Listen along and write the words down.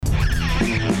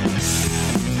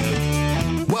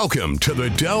Welcome to the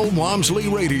Del Walmsley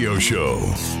Radio Show.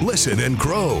 Listen and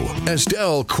grow as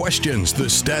Del questions the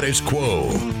status quo,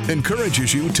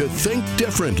 encourages you to think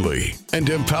differently, and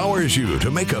empowers you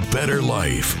to make a better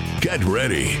life. Get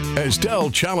ready as Del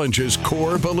challenges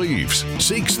core beliefs,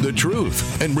 seeks the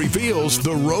truth, and reveals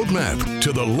the roadmap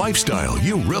to the lifestyle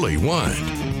you really want.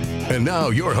 And now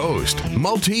your host,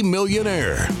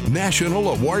 multi-millionaire, national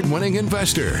award-winning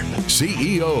investor,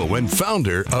 CEO and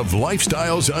founder of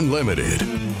Lifestyles Unlimited,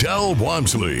 Del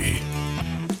Walmsley.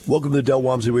 Welcome to the Del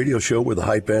Walmsley Radio Show, where the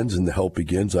hype ends and the help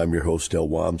begins. I'm your host, Del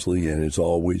Walmsley, and as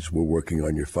always, we're working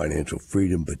on your financial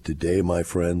freedom. But today, my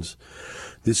friends,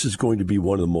 this is going to be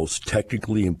one of the most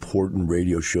technically important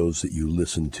radio shows that you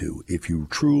listen to if you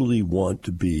truly want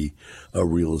to be a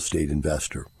real estate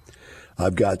investor.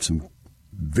 I've got some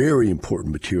very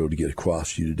important material to get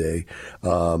across to you today.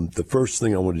 The first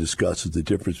thing I want to discuss is the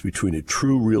difference between a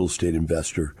true real estate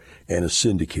investor and a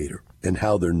syndicator, and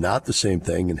how they're not the same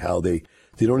thing, and how they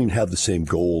don't even have the same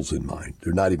goals in mind.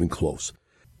 They're not even close.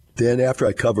 Then after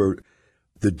I cover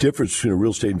the difference between a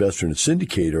real estate investor and a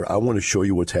syndicator, I want to show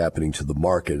you what's happening to the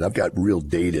market. And I've got real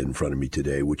data in front of me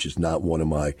today, which is not one of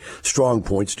my strong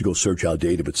points to go search out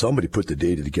data, but somebody put the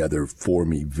data together for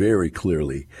me very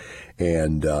clearly.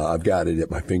 And I've got it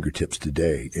at my fingertips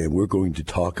today. And we're going to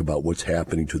talk about what's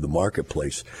happening to the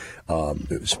marketplace,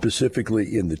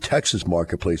 specifically in the Texas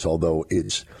marketplace, although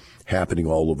it's happening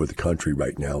all over the country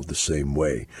right now the same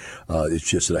way. It's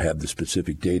just that I have the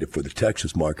specific data for the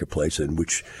Texas marketplace, and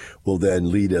which will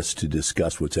then lead us to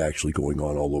discuss what's actually going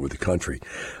on all over the country.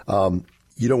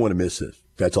 You don't want to miss this.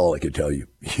 That's all I can tell you.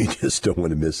 You just don't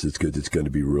want to miss this because it's going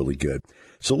to be really good.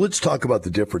 So let's talk about the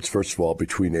difference, first of all,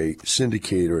 between a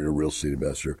syndicator and a real estate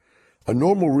investor. A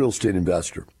normal real estate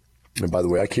investor, and by the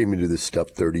way, I came into this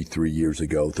stuff 34 years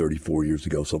ago,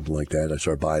 something like that. I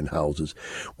started buying houses.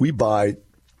 We buy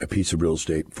a piece of real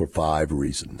estate for 5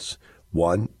 reasons.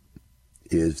 One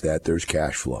is that there's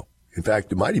cash flow. In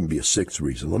fact, it might even be a 6th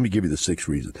reason. Let me give you the 6th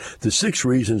reason. The 6th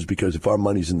reason is because if our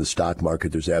money's in the stock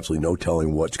market, there's absolutely no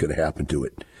telling what's going to happen to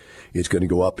it. It's going to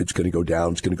go up, it's going to go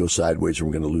down, it's going to go sideways, and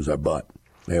we're going to lose our butt.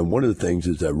 And one of the things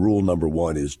is that rule number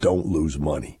 1 is don't lose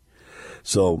money.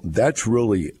 So that's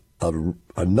really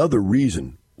another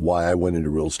reason why I went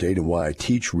into real estate and why I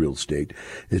teach real estate,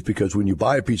 is because when you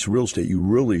buy a piece of real estate, you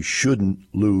really shouldn't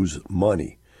lose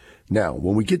money. Now,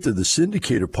 when we get to the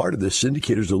syndicator part of this,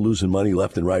 syndicators are losing money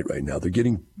left and right now. They're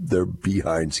getting their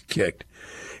behinds kicked.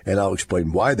 And I'll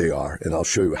explain why they are, and I'll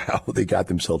show you how they got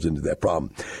themselves into that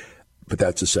problem. But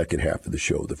that's the second half of the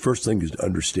show. The first thing is to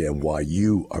understand why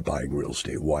you are buying real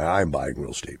estate, why I'm buying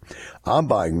real estate. I'm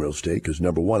buying real estate because,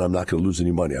 number one, I'm not going to lose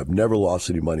any money. I've never lost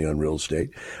any money on real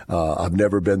estate. I've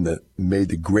never made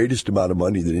the greatest amount of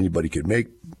money that anybody could make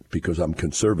because I'm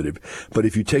conservative. But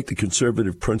if you take the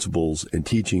conservative principles and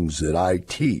teachings that I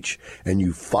teach and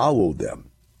you follow them,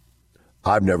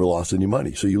 I've never lost any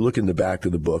money. So you look in the back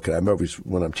of the book, and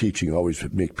when I'm teaching, I always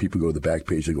make people go to the back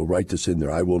page and go, write this in there.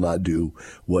 I will not do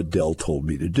what Del told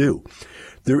me to do.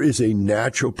 There is a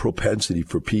natural propensity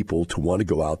for people to want to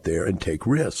go out there and take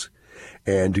risks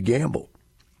and to gamble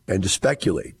and to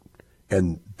speculate.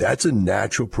 And that's a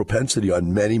natural propensity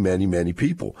on many, many, many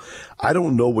people. I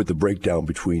don't know what the breakdown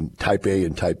between type A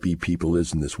and type B people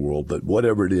is in this world, but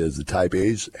whatever it is, the type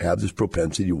A's have this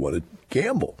propensity to want to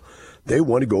gamble. They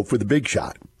want to go for the big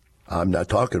shot. I'm not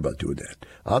talking about doing that.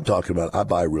 I'm talking about I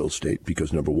buy real estate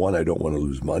because, number one, I don't want to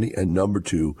lose money, and number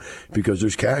two, because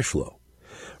there's cash flow.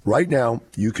 Right now,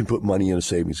 you can put money in a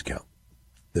savings account.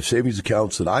 The savings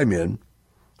accounts that I'm in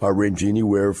are ranging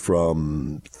anywhere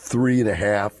from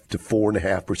 3.5% to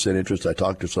 4.5% interest. I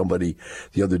talked to somebody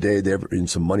the other day. They're in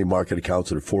some money market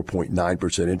accounts that are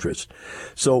 4.9% interest.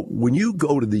 So when you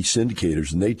go to these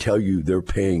syndicators and they tell you they're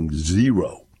paying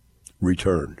 0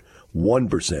 return, 1%,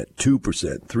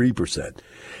 2%, 3%,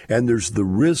 and there's the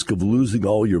risk of losing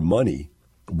all your money,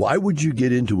 why would you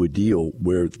get into a deal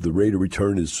where the rate of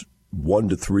return is 1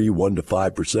 to 3, 1 to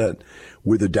 5%,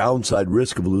 with a downside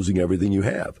risk of losing everything you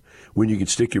have, when you can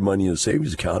stick your money in a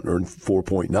savings account and earn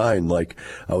 4.9? Like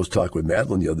I was talking with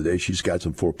Madeline the other day, she's got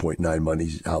some 4.9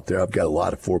 monies out there. I've got a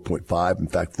lot of 4.5, in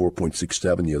fact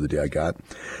 4.67 the other day I got.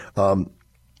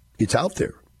 It's out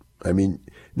there. I mean,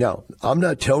 now, I'm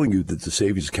not telling you that the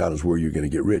savings account is where you're going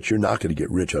to get rich. You're not going to get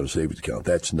rich on a savings account.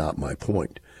 That's not my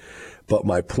point. But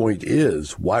my point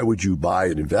is, why would you buy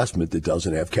an investment that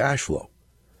doesn't have cash flow?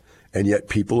 And yet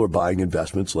people are buying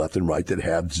investments left and right that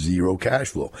have 0 cash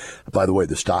flow. By the way,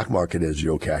 the stock market has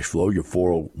 0 cash flow. Your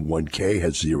 401k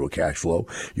has 0 cash flow.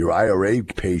 Your IRA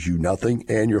pays you nothing,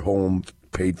 and your home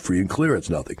paid free and clear, it's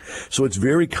nothing. So it's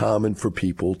very common for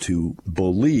people to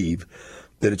believe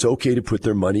that it's okay to put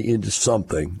their money into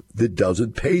something that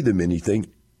doesn't pay them anything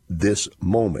this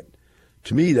moment.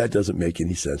 To me, that doesn't make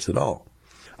any sense at all.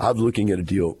 I'm looking at a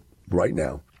deal right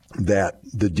now that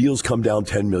the deal's come down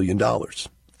 $10 million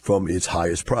from its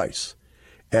highest price.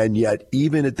 And yet,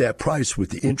 even at that price,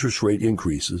 with the interest rate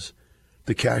increases,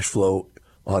 the cash flow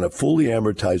on a fully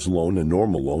amortized loan, a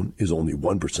normal loan, is only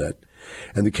 1%.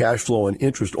 And the cash flow on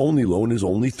interest-only loan is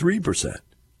only 3%.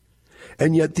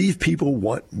 And yet these people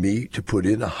want me to put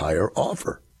in a higher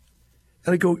offer.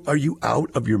 And I go, are you out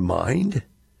of your mind?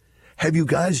 Have you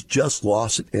guys just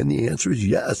lost it? And the answer is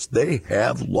yes, they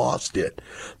have lost it.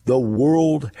 The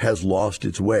world has lost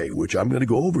its way, which I'm going to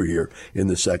go over here in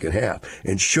the second half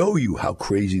and show you how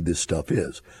crazy this stuff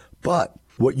is. But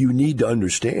what you need to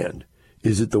understand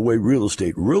is that the way real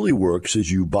estate really works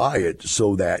is you buy it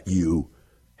so that you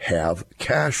have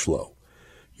cash flow.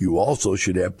 You also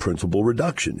should have principal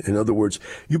reduction. In other words,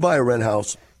 you buy a rent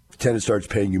house, tenant starts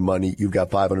paying you money, you've got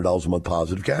 $500 a month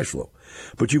positive cash flow.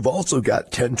 But you've also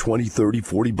got 10, 20, 30,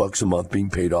 40 bucks a month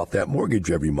being paid off that mortgage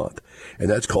every month. And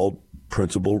that's called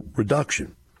principal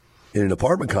reduction. In an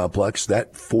apartment complex,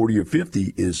 that 40 or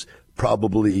 50 is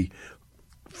probably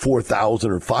 $4,000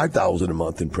 or $5,000 a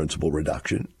month in principal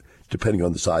reduction. Depending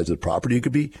on the size of the property, it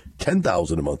could be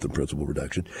 $10,000 a month in principal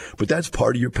reduction. But that's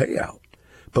part of your payout.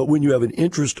 But when you have an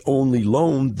interest-only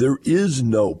loan, there is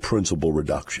no principal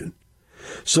reduction.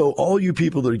 So all you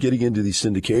people that are getting into these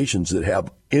syndications that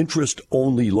have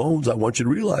interest-only loans, I want you to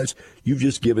realize you've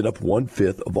just given up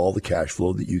 1/5 of all the cash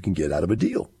flow that you can get out of a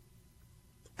deal.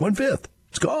 1/5.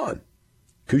 It's gone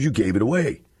because you gave it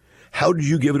away. How did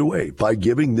you give it away? By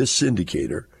giving this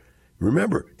syndicator.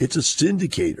 Remember, it's a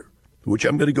syndicator, which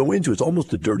I'm going to go into. It's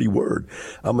almost a dirty word.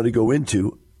 I'm going to go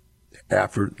into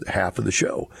after half of the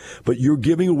show. But you're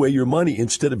giving away your money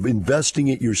instead of investing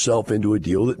it yourself into a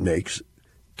deal that makes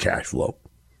cash flow,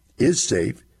 is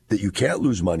safe, that you can't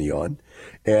lose money on,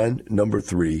 and number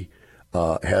 3,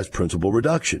 has principal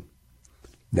reduction.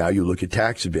 Now you look at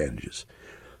tax advantages.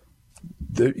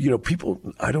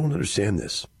 People, I don't understand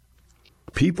this.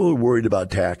 People are worried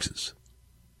about taxes,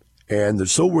 and they're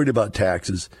so worried about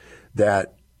taxes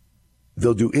that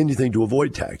they'll do anything to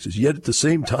avoid taxes. Yet at the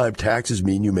same time, taxes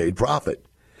mean you made profit.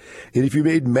 And if you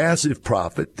made massive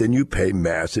profit, then you pay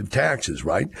massive taxes,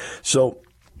 right? So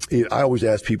I always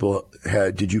ask people,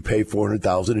 did you pay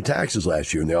 $400,000 in taxes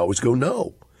last year? And they always go,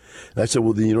 no. And I said,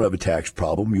 well, then you don't have a tax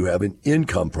problem. You have an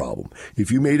income problem.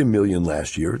 If you made $1 million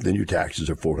last year, then your taxes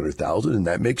are $400,000, and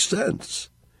that makes sense.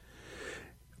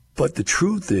 But the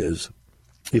truth is,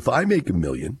 if I make $1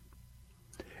 million,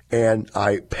 and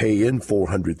I pay in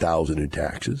 $400,000 in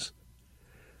taxes,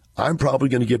 I'm probably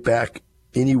going to get back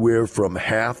anywhere from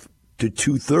half to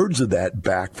 2/3 of that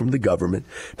back from the government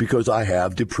because I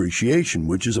have depreciation,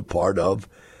 which is a part of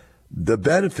the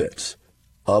benefits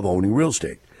of owning real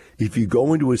estate. If you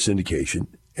go into a syndication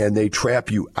and they trap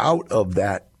you out of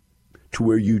that to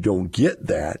where you don't get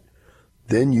that,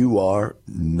 then you're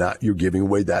giving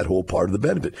away that whole part of the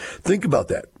benefit. Think about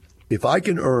that. If I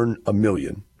can earn $1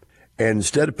 million, and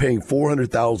instead of paying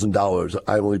 $400,000,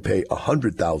 I only pay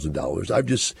 $100,000. I've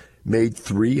just made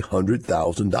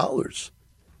 $300,000.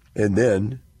 And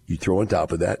then you throw on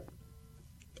top of that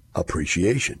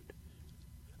appreciation.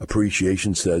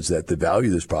 Appreciation says that the value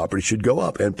of this property should go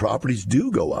up, and properties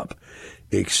do go up,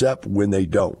 except when they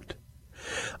don't.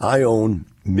 I own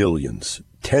millions,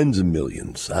 tens of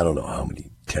millions. I don't know how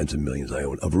many tens of millions I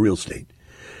own of real estate,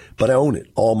 but I own it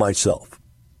all myself.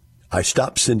 I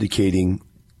stopped syndicating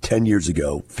 10 years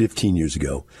ago, 15 years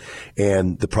ago,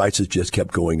 and the prices just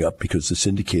kept going up because the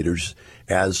syndicators,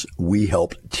 as we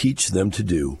helped teach them to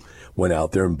do, went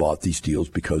out there and bought these deals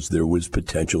because there was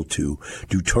potential to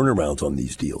do turnarounds on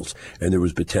these deals, and there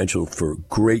was potential for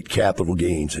great capital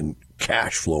gains and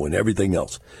cash flow and everything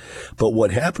else. But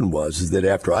what happened was that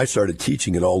after I started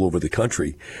teaching it all over the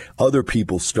country, other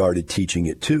people started teaching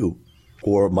it too.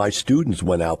 Or my students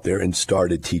went out there and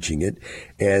started teaching it,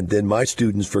 and then my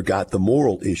students forgot the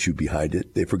moral issue behind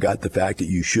it. They forgot the fact that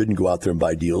you shouldn't go out there and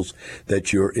buy deals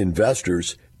that your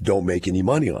investors don't make any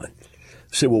money on.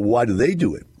 Say, well, why do they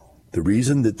do it? The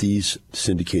reason that these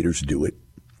syndicators do it,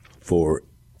 for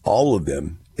all of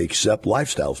them except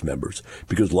Lifestyles members,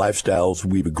 because Lifestyles,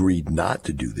 we've agreed not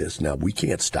to do this. Now, we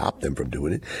can't stop them from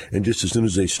doing it, and just as soon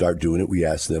as they start doing it, we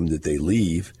ask them that they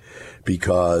leave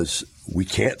because we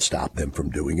can't stop them from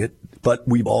doing it. But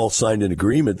we've all signed an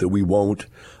agreement that we won't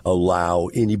allow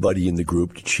anybody in the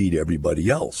group to cheat everybody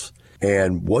else.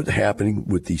 And what's happening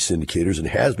with these syndicators, and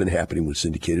has been happening with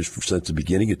syndicators since the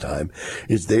beginning of time,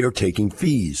 is they are taking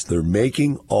fees. They're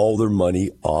making all their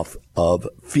money off of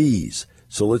fees.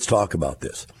 So let's talk about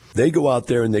this. They go out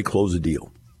there and they close a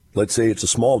deal. Let's say it's a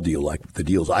small deal like the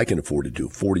deals I can afford to do,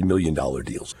 $40 million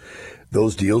deals.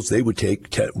 Those deals, they would take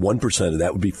 1% of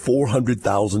that would be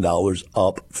 $400,000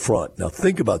 up front. Now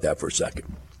think about that for a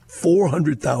second.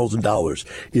 $400,000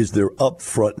 is their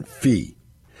upfront fee.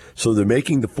 So they're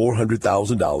making the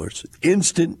 $400,000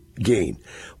 instant gain.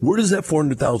 Where does that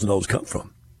 $400,000 come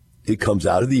from? It comes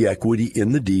out of the equity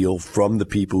in the deal from the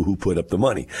people who put up the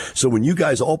money. So when you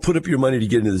guys all put up your money to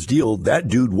get into this deal, that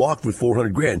dude walked with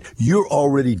 400 grand. You're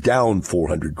already down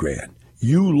 400 grand.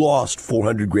 You lost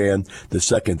 400 grand the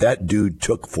second that dude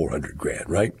took 400 grand,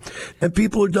 right? And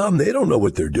people are dumb. They don't know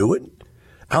what they're doing.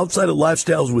 Outside of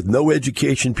lifestyles with no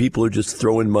education, people are just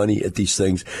throwing money at these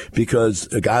things because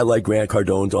a guy like Grant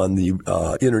Cardone's on the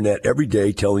internet every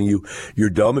day telling you you're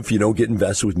dumb if you don't get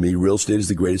invested with me. Real estate is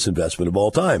the greatest investment of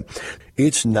all time.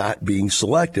 It's not being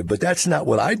selective, but that's not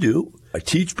what I do. I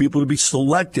teach people to be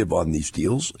selective on these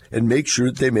deals and make sure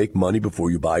that they make money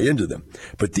before you buy into them.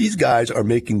 But these guys are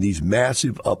making these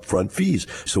massive upfront fees.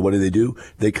 So what do?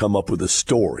 They come up with a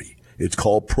story. It's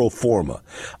called pro forma.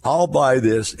 I'll buy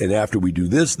this, and after we do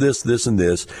this, and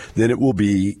this, then it will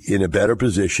be in a better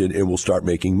position and we'll start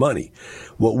making money.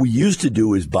 What we used to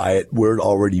do is buy it where it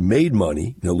already made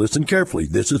money. Now listen carefully.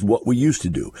 This is what we used to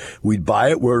do. We'd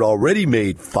buy it where it already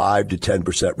made 5 to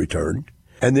 10% return.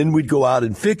 And then we'd go out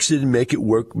and fix it and make it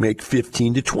work, make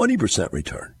 15 to 20%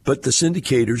 return. But the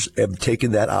syndicators have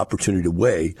taken that opportunity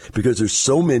away because there's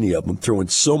so many of them throwing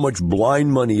so much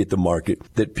blind money at the market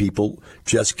that people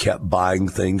just kept buying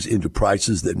things into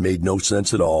prices that made no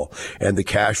sense at all. And the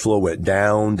cash flow went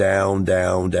down, down,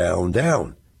 down, down,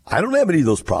 down. I don't have any of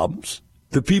those problems.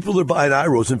 The people that are buying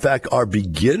IROs, in fact, are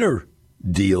beginner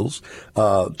deals.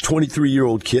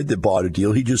 23-year-old kid that bought a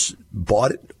deal, he just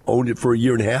bought it, owned it for a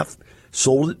year and a half,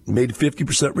 sold it, made a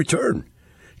 50% return.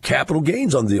 Capital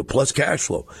gains on the deal, plus cash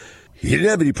flow. He didn't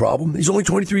have any problem. He's only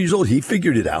 23 years old. He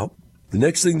figured it out. The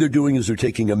next thing they're doing is they're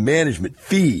taking a management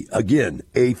fee. Again,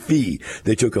 a fee.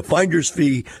 They took a finder's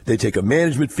fee. They take a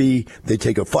management fee. They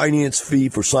take a finance fee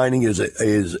for signing as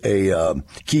a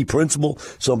key principal.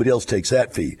 Somebody else takes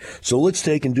that fee. So let's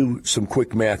take and do some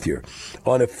quick math here.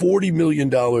 On a $40 million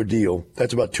deal,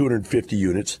 that's about 250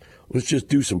 units. Let's just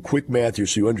do some quick math here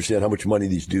so you understand how much money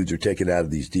these dudes are taking out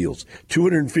of these deals.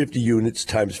 250 units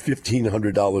times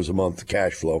 $1,500 a month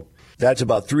cash flow. That's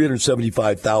about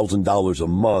 $375,000 a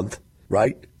month,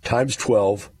 right? Times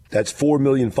 12. That's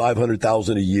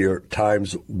 $4,500,000 a year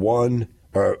times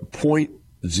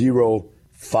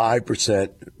 0.05%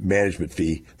 management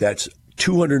fee. That's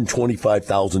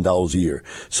 $225,000 a year.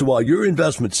 So while your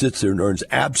investment sits there and earns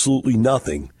absolutely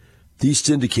nothing, these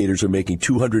syndicators are making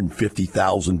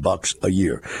 $250,000 a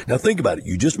year. Now think about it.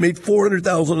 You just made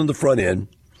 $400,000 on the front end,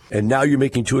 and now you're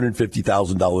making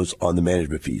 $250,000 on the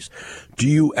management fees. Do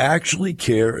you actually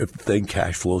care if the thing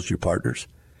cash flows your partners?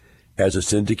 As a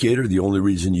syndicator, the only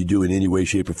reason you do in any way,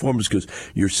 shape, or form is because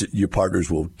your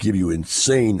partners will give you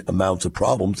insane amounts of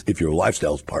problems if you're a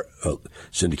lifestyle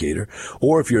syndicator,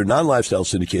 or if you're a non-lifestyle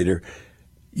syndicator.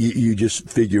 You just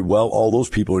figure, well, all those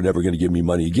people are never going to give me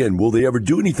money again. Will they ever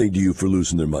do anything to you for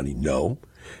losing their money? No,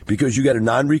 because you got a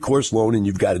non-recourse loan and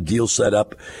you've got a deal set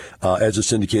up as a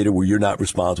syndicator where you're not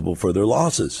responsible for their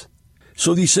losses.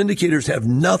 So these syndicators have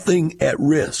nothing at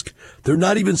risk. They're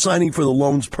not even signing for the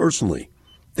loans personally.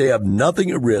 They have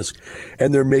nothing at risk,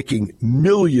 and they're making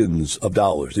millions of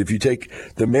dollars. If you take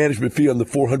the management fee on the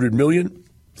 $400 million,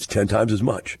 it's 10 times as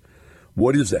much.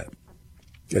 What is that?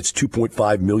 That's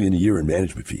 $2.5 million a year in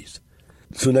management fees.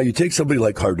 So now you take somebody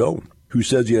like Cardone, who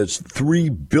says he has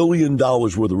 $3 billion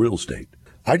worth of real estate.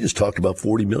 I just talked about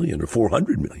 $40 million or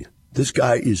 $400 million. This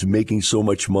guy is making so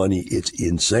much money, it's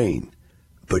insane.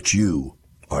 But you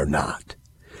are not.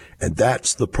 And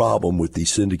that's the problem with these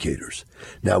syndicators.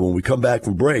 Now, when we come back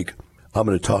from break, I'm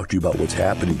going to talk to you about what's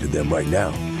happening to them right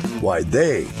now, why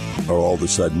they are all of a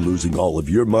sudden losing all of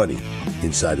your money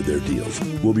inside of their deals.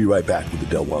 We'll be right back with the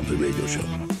Del Walmsley Radio Show.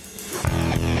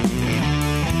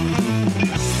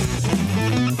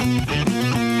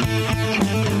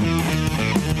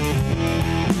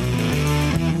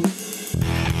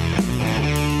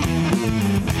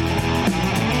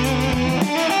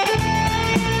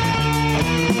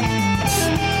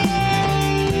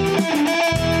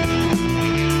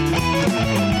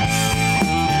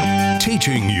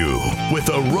 teaching you with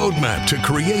a roadmap to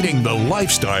creating the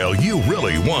lifestyle you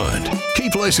really want.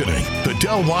 Keep listening. The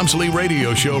Del Walmsley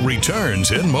Radio Show returns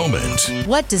in moments.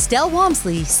 What does Del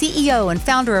Walmsley, CEO and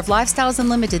founder of Lifestyles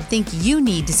Unlimited, think you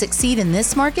need to succeed in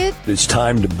this market? It's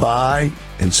time to buy,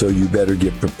 and so you better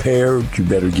get prepared, you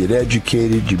better get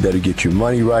educated, you better get your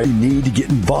money right. You need to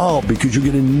get involved because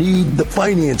you're going to need the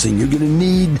financing. You're going to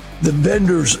need the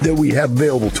vendors that we have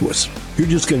available to us. You're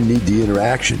just going to need the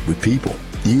interaction with people.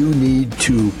 You need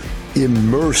to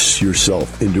immerse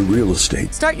yourself into real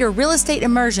estate. Start your real estate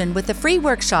immersion with the free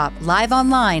workshop live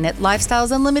online at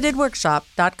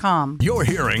lifestylesunlimitedworkshop.com. You're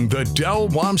hearing the Del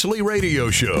Walmsley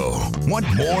Radio Show. Want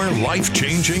more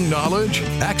life-changing knowledge?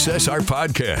 Access our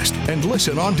podcast and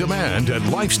listen on demand at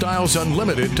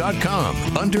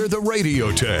lifestylesunlimited.com under the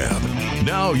radio tab.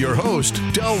 Now your host,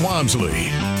 Del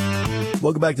Walmsley.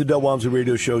 Welcome back to the Del Walmsley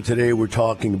Radio Show. Today we're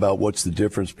talking about what's the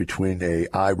difference between a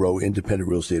IRO, independent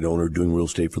real estate owner doing real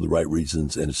estate for the right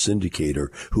reasons, and a syndicator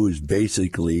who is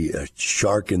basically a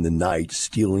shark in the night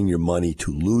stealing your money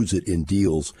to lose it in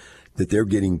deals that they're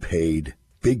getting paid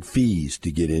big fees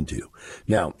to get into.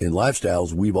 Now, in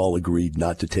Lifestyles, we've all agreed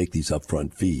not to take these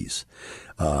upfront fees.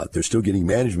 They're still getting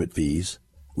management fees,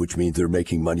 which means they're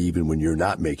making money even when you're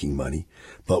not making money.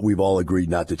 But we've all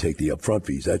agreed not to take the upfront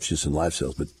fees. That's just in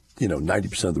Lifestyles. But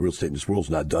 90% of the real estate in this world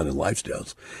is not done in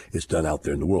Lifestyles. It's done out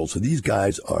there in the world. So these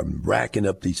guys are racking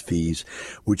up these fees,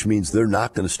 which means they're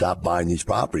not going to stop buying these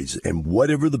properties. And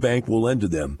whatever the bank will lend to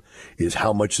them is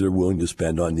how much they're willing to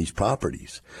spend on these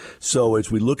properties. So as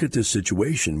we look at this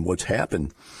situation, what's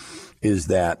happened is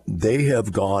that they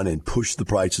have gone and pushed the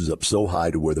prices up so high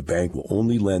to where the bank will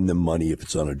only lend them money if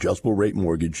it's on an adjustable rate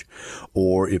mortgage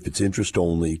or if it's interest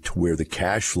only, to where the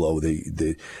cash flow,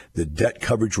 the debt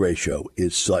coverage ratio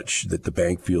is such that the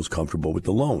bank feels comfortable with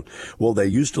the loan. Well, they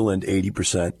used to lend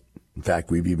 80%. In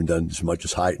fact, we've even done as much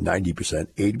as high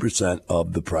 90%, 80%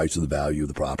 of the price of the value of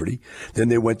the property. Then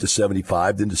they went to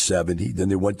 75, then to 70, then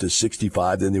they went to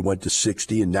 65, then they went to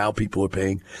 60, and now people are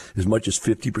paying as much as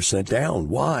 50% down.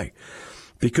 Why?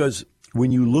 Because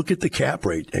when you look at the cap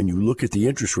rate and you look at the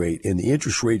interest rate, and the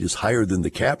interest rate is higher than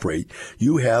the cap rate,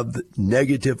 you have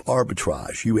negative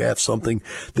arbitrage. You have something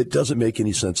that doesn't make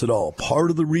any sense at all.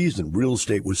 Part of the reason real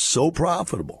estate was so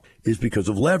profitable is because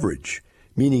of leverage.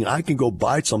 Meaning I can go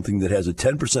buy something that has a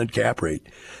 10% cap rate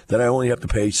that I only have to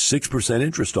pay 6%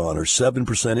 interest on or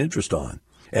 7% interest on,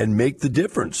 and make the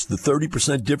difference. The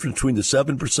 30% difference between the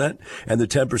 7% and the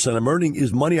 10% I'm earning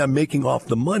is money I'm making off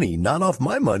the money, not off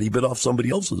my money, but off somebody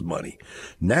else's money.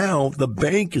 Now the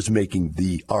bank is making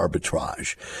the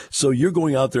arbitrage. So you're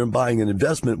going out there and buying an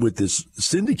investment with this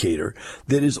syndicator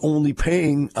that is only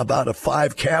paying about a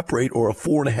 5 cap rate or a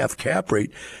 4.5 cap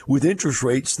rate, with interest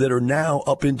rates that are now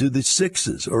up into the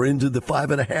 6s or into the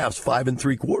 5.5s, 5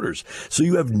 3/4. So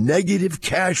you have negative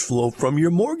cash flow from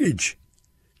your mortgage.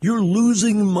 You're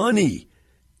losing money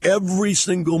every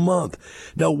single month.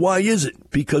 Now, why is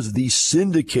it? Because these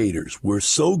syndicators were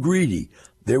so greedy,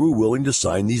 they were willing to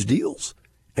sign these deals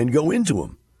and go into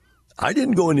them. I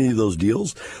didn't go into any of those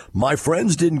deals. My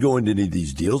friends didn't go into any of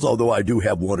these deals, although I do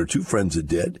have 1 or 2 friends that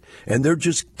did. And they're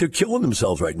killing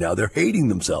themselves right now. They're hating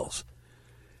themselves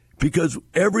because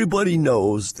everybody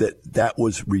knows that that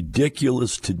was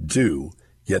ridiculous to do,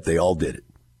 yet they all did it,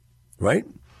 right?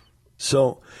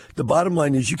 So the bottom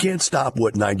line is you can't stop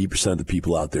what 90% of the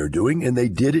people out there are doing, and they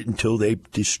did it until they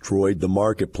destroyed the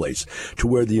marketplace to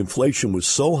where the inflation was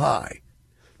so high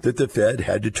that the Fed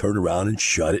had to turn around and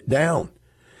shut it down.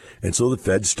 And so the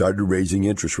Fed started raising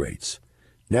interest rates.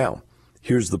 Now,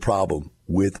 here's the problem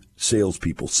with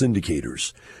salespeople,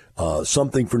 syndicators,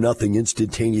 something for nothing,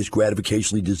 instantaneous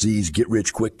gratificationally disease, get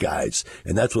rich quick guys.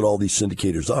 And that's what all these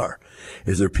syndicators are,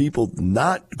 is they're people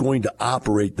not going to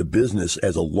operate the business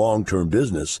as a long-term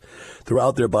business. They're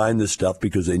out there buying this stuff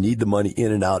because they need the money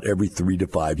in and out every 3 to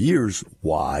 5 years.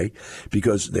 Why?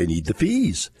 Because they need the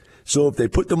fees. So if they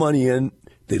put the money in,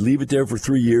 they leave it there for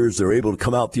 3 years, they're able to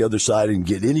come out the other side and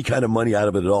get any kind of money out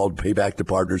of it at all to pay back to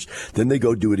partners. Then they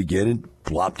go do it again and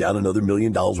plop down another $1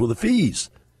 million worth of fees.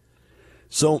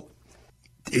 So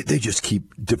they just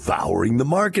keep devouring the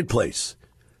marketplace.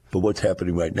 But what's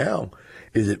happening right now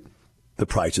is that the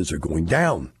prices are going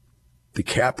down. The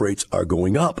cap rates are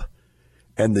going up.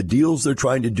 And the deals they're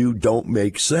trying to do don't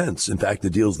make sense. In fact, the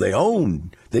deals they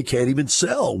own, they can't even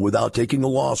sell without taking a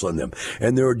loss on them.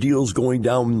 And there are deals going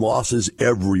down, losses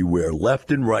everywhere. Left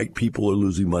and right, people are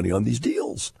losing money on these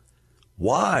deals.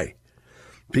 Why?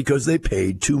 Because they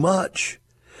paid too much.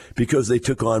 Because they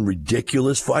took on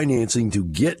ridiculous financing to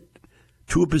get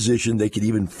to a position they could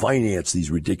even finance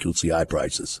these ridiculously high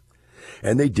prices.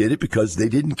 And they did it because they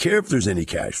didn't care if there's any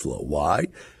cash flow. Why?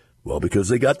 Well, because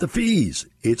they got the fees.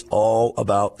 It's all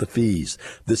about the fees.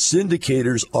 The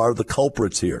syndicators are the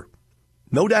culprits here.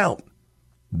 No doubt.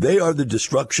 They are the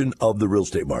destruction of the real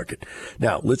estate market.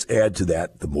 Now, let's add to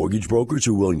that the mortgage brokers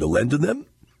who are willing to lend to them,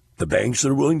 the banks that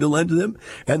are willing to lend to them,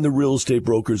 and the real estate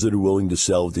brokers that are willing to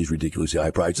sell at these ridiculously high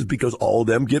prices because all of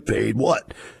them get paid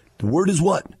what? The word is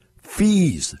what?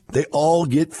 Fees. They all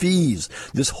get fees.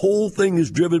 This whole thing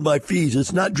is driven by fees.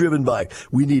 It's not driven by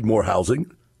we need more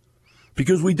housing.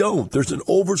 Because we don't. There's an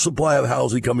oversupply of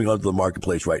housing coming onto the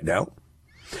marketplace right now.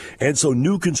 And so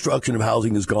new construction of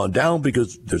housing has gone down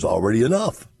because there's already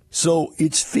enough. So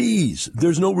it's fees.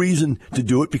 There's no reason to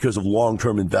do it because of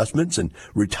long-term investments and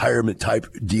retirement-type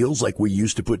deals like we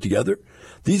used to put together.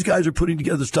 These guys are putting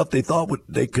together stuff they thought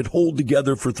they could hold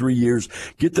together for 3 years,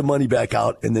 get the money back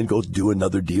out, and then go do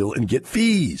another deal and get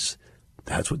fees.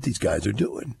 That's what these guys are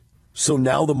doing. So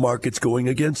now the market's going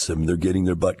against them. They're getting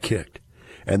their butt kicked.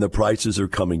 And the prices are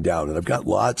coming down. And I've got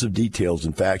lots of details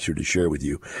and facts here to share with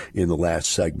you in the last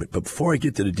segment. But before I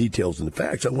get to the details and the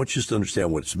facts, I want you to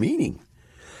understand what it's meaning.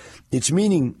 It's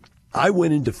meaning I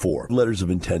went into 4 letters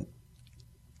of intent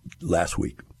last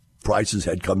week. Prices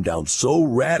had come down so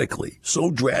radically, so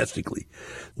drastically.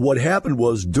 What happened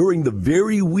was during the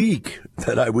very week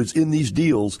that I was in these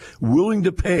deals, willing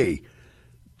to pay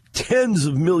tens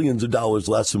of millions of dollars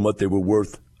less than what they were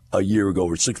worth a year ago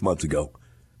or 6 months ago,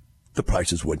 the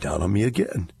prices went down on me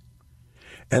again.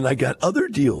 And I got other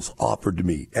deals offered to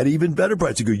me at even better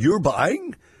prices. I go, you're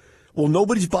buying? Well,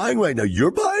 nobody's buying right now.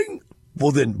 You're buying?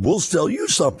 Well, then we'll sell you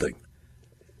something.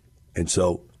 And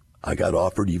so I got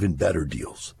offered even better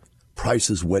deals.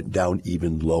 Prices went down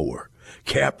even lower.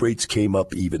 Cap rates came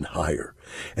up even higher.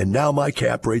 And now my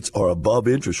cap rates are above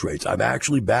interest rates. I'm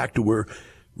actually back to where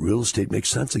real estate makes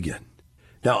sense again.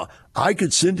 Now, I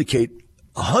could syndicate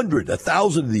 100,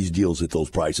 1,000 of these deals at those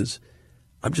prices.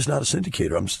 I'm just not a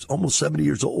syndicator. I'm almost 70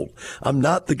 years old. I'm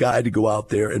not the guy to go out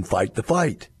there and fight the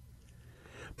fight.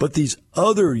 But these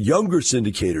other younger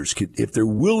syndicators, if they're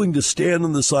willing to stand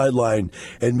on the sideline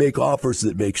and make offers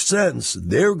that make sense,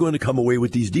 they're going to come away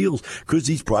with these deals because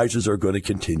these prices are going to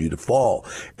continue to fall.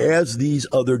 As these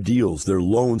other deals, their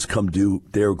loans come due,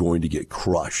 they're going to get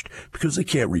crushed because they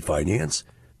can't refinance.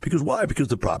 Because why? Because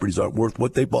the properties aren't worth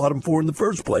what they bought them for in the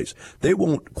first place. They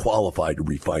won't qualify to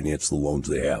refinance the loans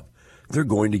they have. They're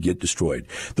going to get destroyed.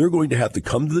 They're going to have to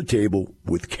come to the table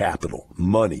with capital,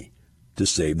 money, to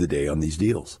save the day on these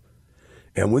deals.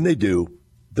 And when they do,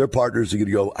 their partners are going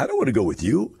to go, I don't want to go with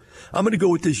you. I'm going to go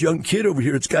with this young kid over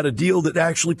here. It's got a deal that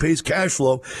actually pays cash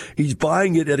flow. He's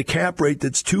buying it at a cap rate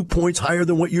that's 2 points higher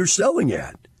than what you're selling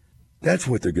at. That's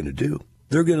what they're going to do.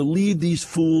 They're going to leave these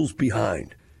fools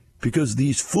behind. Because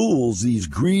these fools, these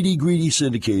greedy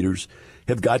syndicators,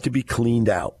 have got to be cleaned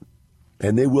out.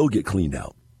 And they will get cleaned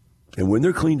out. And when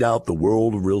they're cleaned out, the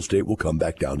world of real estate will come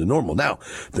back down to normal. Now,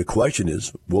 the question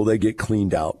is, will they get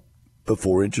cleaned out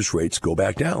before interest rates go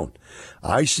back down?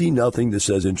 I see nothing that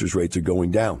says interest rates are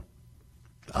going down.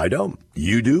 I don't.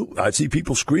 You do? I see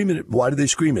people screaming it. Why do they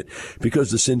scream it?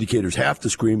 Because the syndicators have to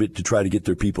scream it to try to get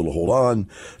their people to hold on.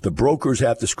 The brokers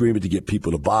have to scream it to get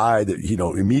people to buy. That,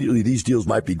 immediately these deals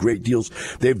might be great deals.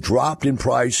 They've dropped in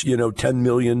price, 10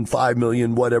 million, 5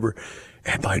 million, whatever.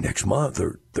 And by next month,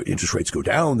 or the interest rates go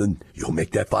down, then you'll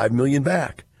make that 5 million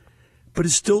back. But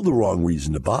it's still the wrong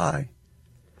reason to buy.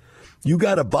 You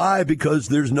got to buy because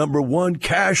there's, number one,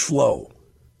 cash flow.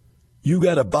 You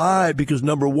got to buy because,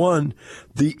 number one,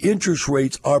 the interest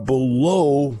rates are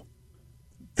below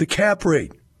the cap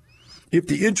rate. If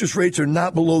the interest rates are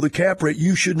not below the cap rate,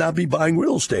 you should not be buying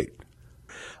real estate.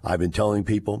 I've been telling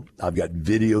people, I've got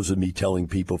videos of me telling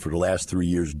people for the last 3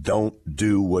 years, don't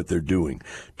do what they're doing.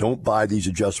 Don't buy these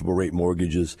adjustable rate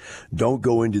mortgages. Don't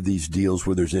go into these deals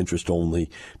where there's interest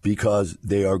only because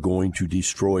they are going to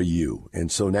destroy you.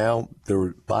 And so now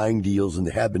they're buying deals, and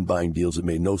they have been buying deals that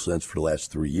made no sense for the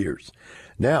last 3 years.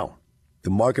 Now, the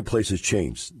marketplace has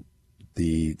changed.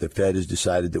 The Fed has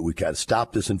decided that we've got to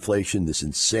stop this inflation, this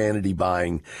insanity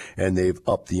buying, and they've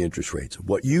upped the interest rates.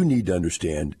 What you need to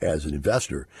understand as an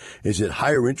investor is that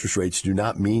higher interest rates do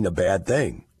not mean a bad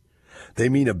thing. They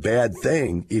mean a bad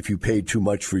thing if you pay too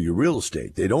much for your real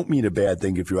estate. They don't mean a bad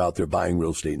thing if you're out there buying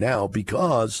real estate now,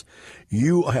 because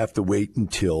you have to wait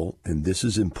until, and this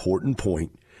is an important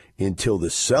point, until the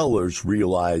sellers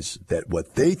realize that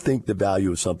what they think the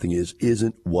value of something is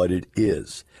isn't what it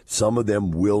is. Some of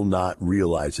them will not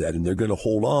realize that, and they're going to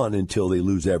hold on until they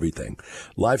lose everything.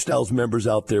 Lifestyles members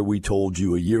out there, we told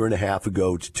you a year and a half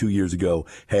ago to 2 years ago,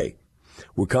 hey,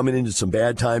 we're coming into some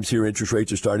bad times here. Interest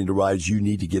rates are starting to rise. You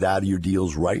need to get out of your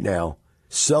deals right now.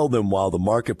 Sell them while the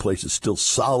marketplace is still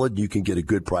solid. You can get a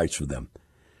good price for them.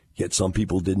 Yet some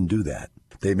people didn't do that.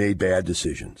 They made bad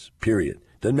decisions, period.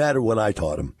 Doesn't matter what I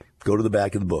taught them. Go to the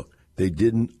back of the book. They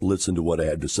didn't listen to what I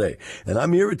had to say. And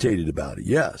I'm irritated about it,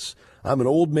 yes. I'm an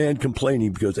old man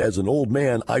complaining because as an old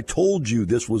man, I told you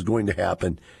this was going to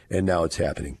happen, and now it's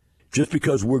happening. Just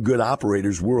because we're good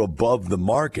operators, we're above the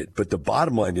market. But the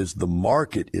bottom line is the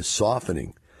market is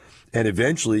softening. And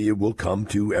eventually it will come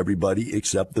to everybody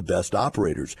except the best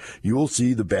operators. You will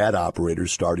see the bad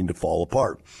operators starting to fall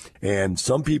apart. And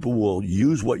some people will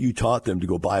use what you taught them to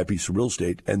go buy a piece of real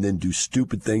estate and then do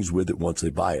stupid things with it once they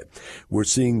buy it. We're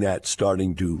seeing that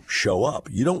starting to show up.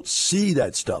 You don't see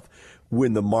that stuff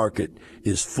when the market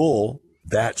is full.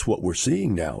 That's what we're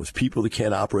seeing now is people that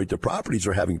can't operate their properties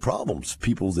are having problems.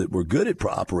 People that were good at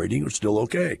operating are still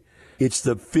okay. It's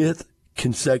the 5th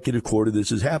consecutive quarter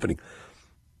this is happening.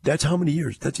 That's how many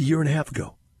years? That's a year and a half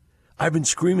ago. I've been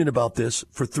screaming about this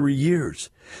for 3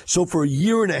 years. So for a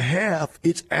year and a half,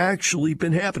 it's actually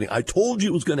been happening. I told you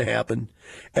it was going to happen,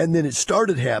 and then it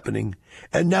started happening,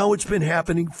 and now it's been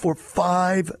happening for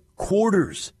 5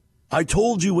 quarters. I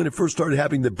told you when it first started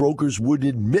happening that brokers would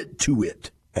admit to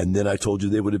it, and then I told you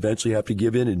they would eventually have to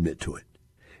give in and admit to it.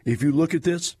 If you look at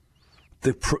this,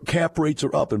 the cap rates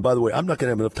are up. And by the way, I'm not going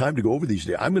to have enough time to go over these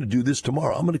today. I'm going to do this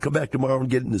tomorrow. I'm going to come back tomorrow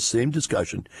and get in the same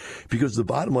discussion because the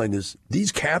bottom line is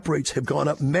these cap rates have gone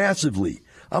up massively.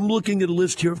 I'm looking at a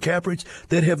list here of cap rates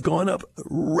that have gone up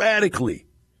radically.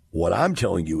 What I'm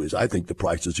telling you is I think the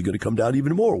prices are going to come down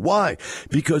even more. Why?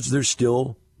 Because they're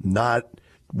still not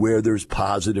where there's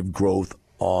positive growth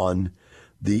on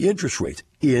the interest rates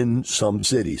in some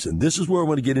cities. And this is where I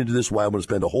want to get into this, why I'm going to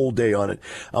spend a whole day on it.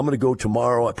 I'm going to go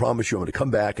tomorrow. I promise you I'm going to come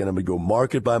back and I'm going to go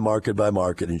market by market by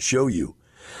market and show you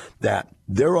that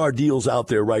there are deals out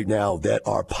there right now that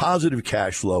are positive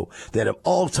cash flow, that have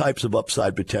all types of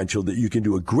upside potential that you can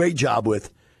do a great job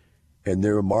with. And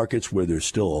there are markets where there's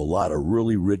still a lot of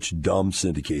really rich, dumb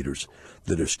syndicators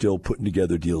that are still putting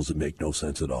together deals that make no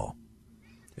sense at all.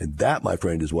 And that, my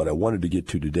friend, is what I wanted to get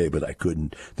to today, but I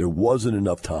couldn't. There wasn't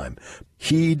enough time.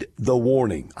 Heed the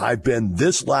warning. I've been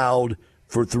this loud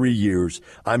for 3 years.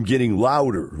 I'm getting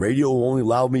louder. Radio only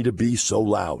allowed me to be so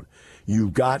loud.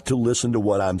 You've got to listen to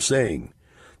what I'm saying.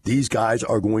 These guys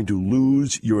are going to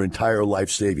lose your entire life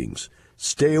savings.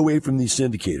 Stay away from these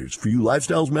syndicators. For you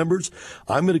Lifestyles members,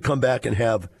 I'm going to come back and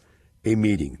have a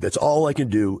meeting. That's all I can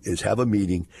do is have a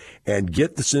meeting and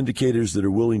get the syndicators that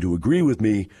are willing to agree with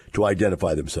me to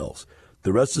identify themselves.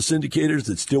 The rest of the syndicators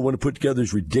that still want to put together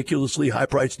these ridiculously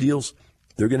high-priced deals,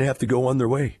 they're going to have to go on their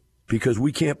way because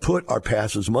we can't put our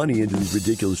passers' money into these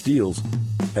ridiculous deals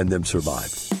and them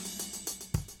survive.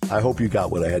 I hope you got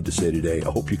what I had to say today.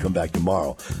 I hope you come back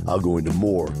tomorrow. I'll go into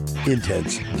more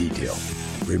intense detail.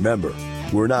 Remember,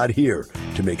 we're not here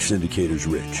to make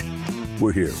syndicators rich.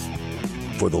 We're here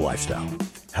for the lifestyle.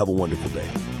 Have a wonderful day.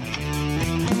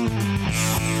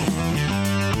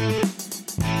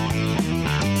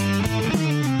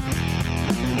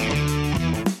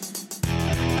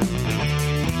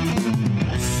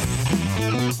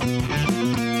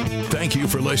 Thank you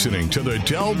for listening to the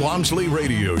Del Walmsley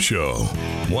Radio Show.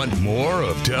 Want more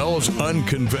of Del's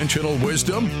unconventional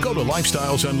wisdom? Go to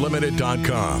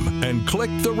lifestylesunlimited.com and click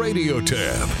the radio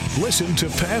tab. Listen to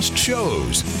past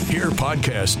shows, hear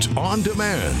podcasts on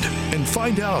demand, and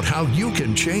find out how you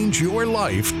can change your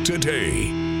life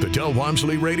today. The Del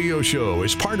Walmsley Radio Show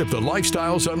is part of the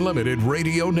Lifestyles Unlimited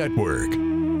Radio Network.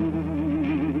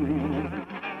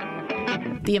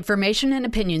 The information and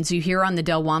opinions you hear on the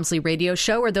Del Walmsley Radio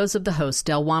Show are those of the host,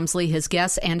 Del Walmsley, his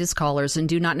guests, and his callers, and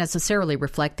do not necessarily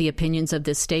reflect the opinions of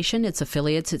this station, its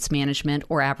affiliates, its management,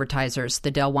 or advertisers. The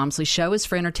Del Walmsley Show is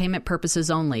for entertainment purposes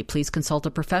only. Please consult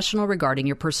a professional regarding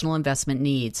your personal investment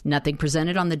needs. Nothing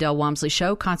presented on the Del Walmsley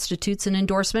Show constitutes an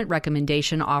endorsement,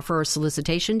 recommendation, offer, or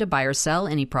solicitation to buy or sell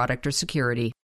any product or security.